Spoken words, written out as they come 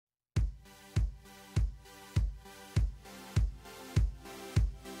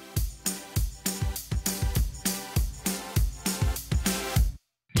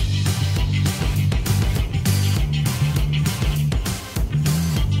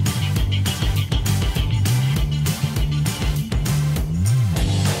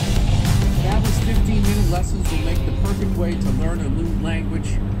learn a new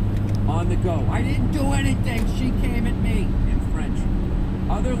language on the go. I didn't do anything. She came at me in French.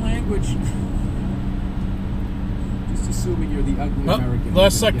 Other language. Just assuming you're the ugly American.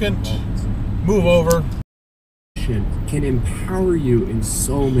 Last second. Move over. Can empower you in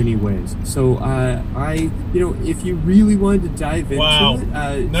so many ways. So if you really wanted to dive into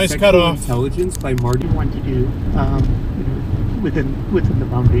it, nice Sexual cutoff. Intelligence by Marty. Want to do within the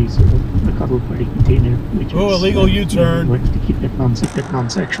boundaries of the cuddle party container, which is illegal U-turn. You want to keep it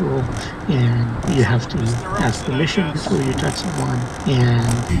non-sexual, and you have to ask permission before you touch someone.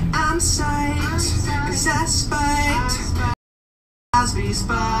 And I'm psyched, 'cause I spiked Cosby's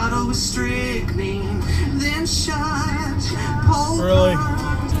bottle with strychnine, then shot Paul. Really?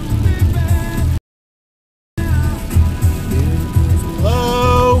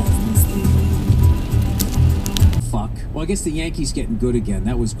 Hello? Fuck. Well, I guess the Yankees getting good again.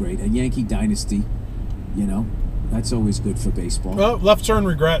 That was great. A Yankee dynasty, you know. That's always good for baseball. Oh, left turn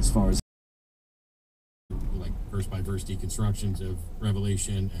regret. As far as like verse-by-verse deconstructions of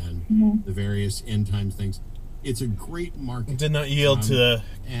Revelation and the various end times things. It's a great market. It did not yield to the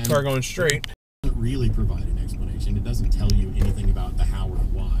car going straight. It doesn't really provide an explanation. It doesn't tell you anything about the how or the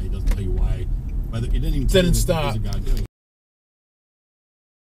why. It doesn't tell you why. Whether it didn't even tell you stop. There's a God doing it.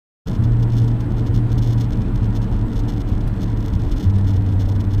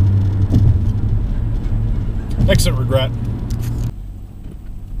 Exit regret.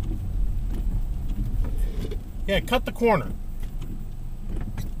 Yeah, cut the corner.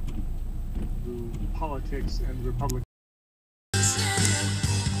 Politics and Republican.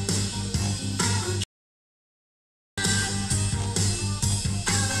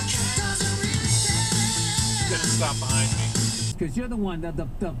 Stop behind me. because you're the one,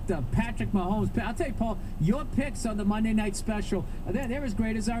 the Patrick Mahomes. I'll tell you, Paul, your picks on the Monday Night Special, they're as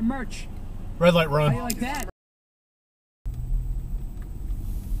great as our merch. Red light run. How you like that?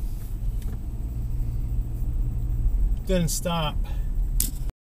 Didn't stop.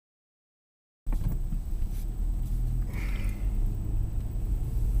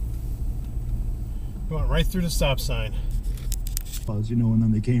 Going right through the stop sign. You know, and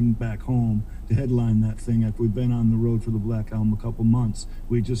then they came back home to headline that thing after we've been on the road for the Black Album a couple months.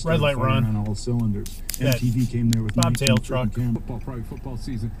 We just red light run on all cylinders. Yeah. MTV came there with bobtail truck. Probably football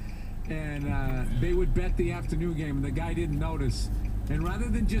season, and they would bet the afternoon game, and the guy didn't notice. And rather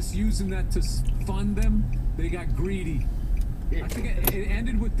than just using that to fund them, they got greedy. I think it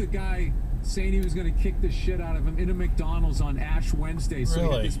ended with the guy saying he was going to kick the shit out of him in a McDonald's on Ash Wednesday. So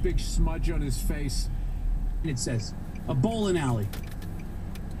he had this big smudge on his face. It says, a bowling alley.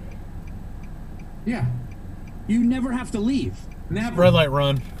 Yeah. You never have to leave. Never. Red light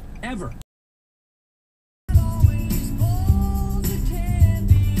run. Ever.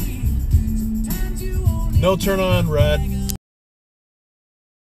 No turn on red.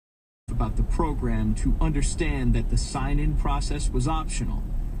 About the program to understand that the sign-in process was optional.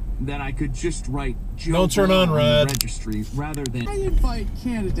 That I could just write Joe no turn on red. The registry rather than I invite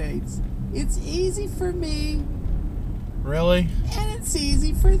candidates. It's easy for me. Really? And it's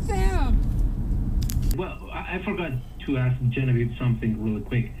easy for them. Well, I forgot to ask Genevieve something really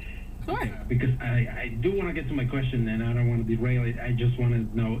quick. Sorry. Because I do want to get to my question, and I don't want to derail it. I just want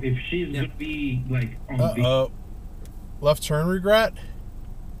to know if she's going to be, like, on the... Left turn regret?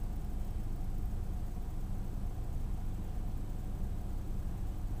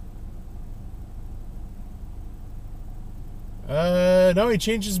 No, he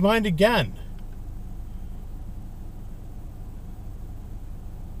changed his mind again.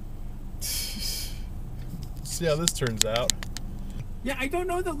 See how this turns out. Yeah, I don't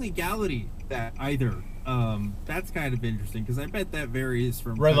know the legality of that either. That's kind of interesting because I bet that varies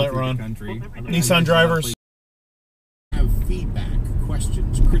from red light country run. to country. Nissan drivers have feedback,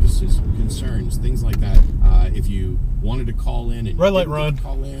 questions, criticism, concerns, things like that. If you wanted to call in and red light you run,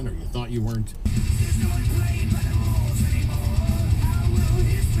 call in, or you thought you weren't.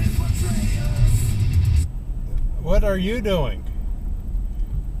 What are you doing?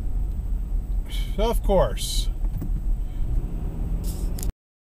 Of course.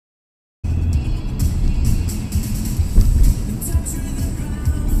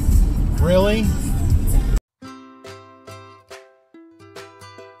 Really?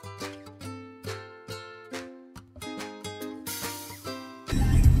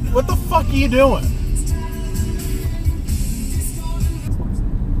 What the fuck are you doing?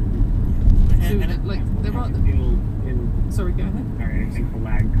 And like they're on. sorry, go ahead. Sorry, I think the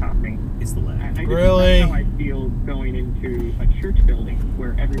lag caught me. It's the lag. Really? That's how I feel going into a church building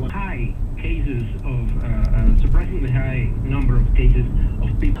where everyone... High cases of, surprisingly high number of cases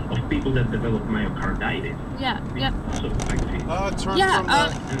of people that develop myocarditis. Yeah, yep. So I think. Turn Yeah,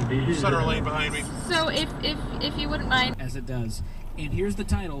 from the center lane behind me. So if you wouldn't mind. As it does. And here's the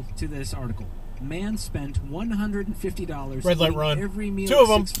title to this article. Man spent $150 Red light run. every meal Two of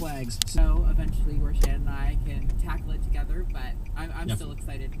them. at Six Flags. So eventually where Shannon and I can tackle it together, but I'm Yep. still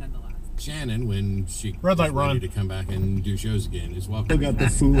excited nonetheless. Shannon, when she Red light is ready run. to come back and do shows again, is welcome. Still got the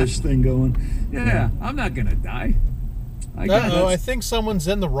foolish thing going. Yeah, I'm not gonna die. Uh-oh, I think someone's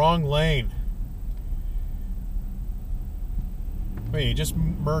in the wrong lane. Wait, you just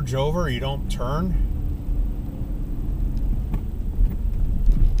merge over, you don't turn?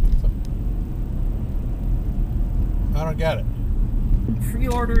 I don't get it.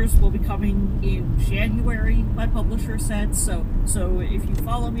 Pre-orders will be coming in January, my publisher said, so if you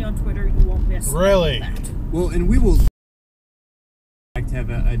follow me on Twitter, you won't miss Really? that. Well, and we will to have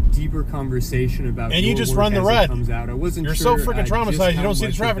a deeper conversation about. And you your just work run the as it red. comes out. I wasn't You're sure, so freaking just traumatized, you how don't see the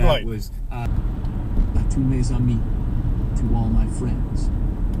much of traffic that light. Was, Tous mes amis, to all my friends.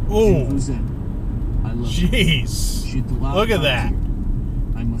 Ooh. Je vous aime. I love Jeez. you. Je dois Look at that.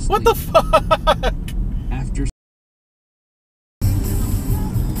 partir. I must What leave. the fuck? After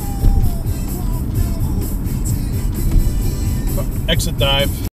Exit dive.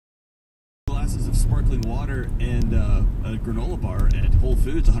 Glasses of sparkling water and a granola bar at Whole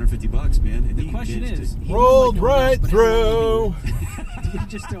Foods, $150, man. And The question is, Rolled right through. we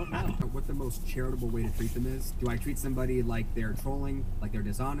just don't know. What the most charitable way to treat them is? Do I treat somebody like they're trolling, like they're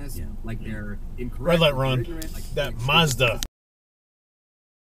dishonest, like they're incorrect? Red light like they're run. ignorant, like That Mazda.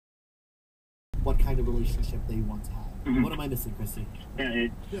 What kind of relationship they want to have. What am I missing, Christy?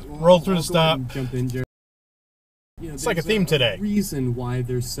 Roll through the stop. Jump in, Jerry. You know, It's like a there's theme today. Reason why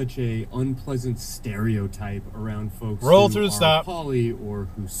there's such a unpleasant stereotype around folks Roll who through the are stop. poly or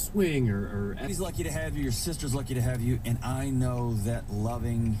who swing or. He's lucky to have you. Your sister's lucky to have you, and I know that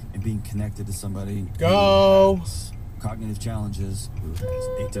loving and being connected to somebody Go. who has cognitive challenges, who has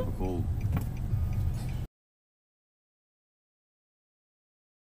atypical.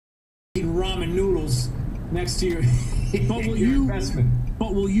 Ramen noodles next to your, But will your you? investment.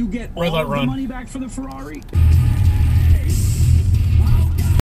 But will you get Red all light of the run. money back for the Ferrari?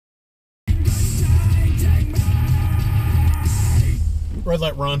 Red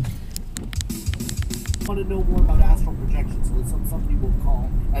light run. I want to know more about astral projection, so somebody will call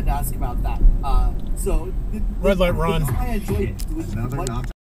and ask about that. Red light run. I enjoy doing Another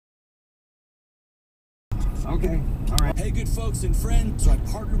Okay, all right. Hey, good folks and friends. So I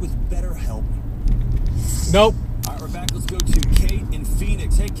partnered with BetterHelp. Nope. All right, we're back. Let's go to Kate in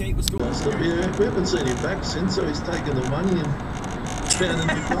Phoenix. Hey, Kate, what's going on? We haven't seen him back since, so he's taken the money and found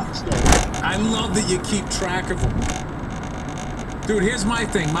a new backstop. I love that you keep track of them. Dude, here's my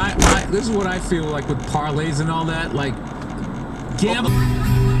thing. My this is what I feel like with parlays and all that. Like, gamble.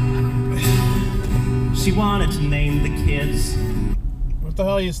 She wanted to name the kids. What the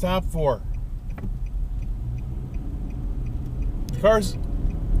hell you stop for? The cars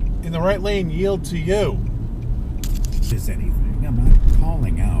in the right lane yield to you. Is anything. I'm not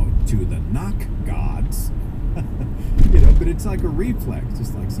calling out to the knock gods. You know, but it's like a reflex,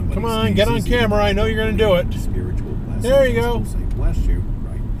 just like somebody. Come on, get on camera. I know you're going to do it. Spiritual blessing. There you go. Say, bless you,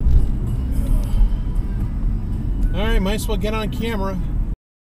 right? All right, might as well get on camera.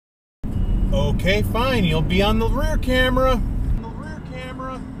 Okay, fine. You'll be on the rear camera.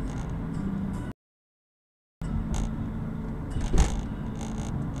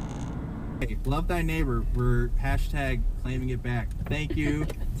 Hey, love thy neighbor. We're hashtag claiming it back. Thank you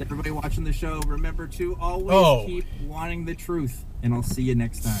to everybody watching the show. Remember to always keep wanting the truth, and I'll see you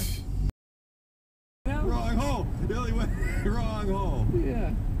next time. Wrong hole. Billy went wrong hole.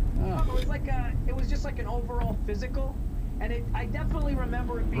 Yeah. It was just like an overall physical, and I definitely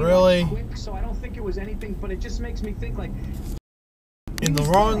remember it being Really? like quick, so I don't think it was anything, but it just makes me think like In the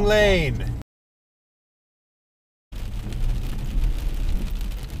wrong lane.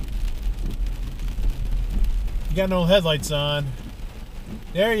 You got no headlights on.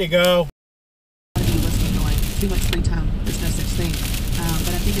 There you go. Too much free time. There's no such thing.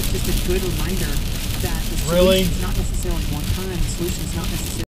 But I think it's just a good reminder that the Really? solution is not necessarily one time. The solution is not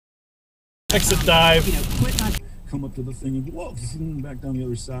necessarily Exit dive. You know, quit not. Come up to the thing and whoa, back down the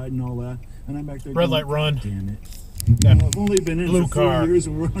other side and all that, and I'm back there. Red going, light run. Damn it! Yeah. You know, I've only been in Blue for 4 car. years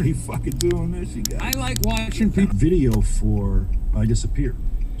and we're already fucking doing this. You guys. I like watching people. Video for I Disappeared.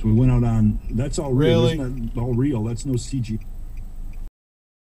 So we went out on. That's all real. Really? Isn't that all real? That's no CG.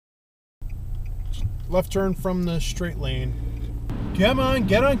 left turn from the straight lane. Come on,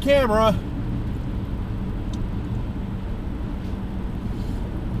 get on camera.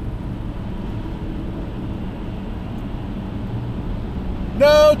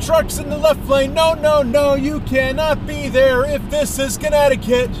 No trucks in the left lane. No, no, no, you cannot be there if this is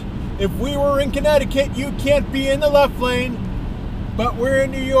Connecticut. If we were in Connecticut, you can't be in the left lane. But we're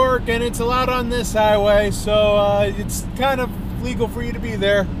in New York and it's allowed on this highway, so it's kind of legal for you to be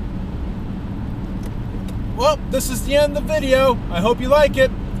there. Well, this is the end of the video. I hope you like it.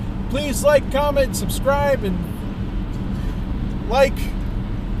 Please like, comment, subscribe, and like.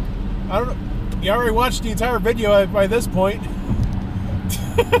 I don't know. You already watched the entire video by this point.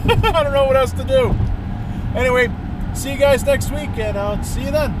 I don't know what else to do. Anyway, see you guys next week, and I'll see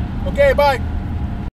you then. Okay, bye.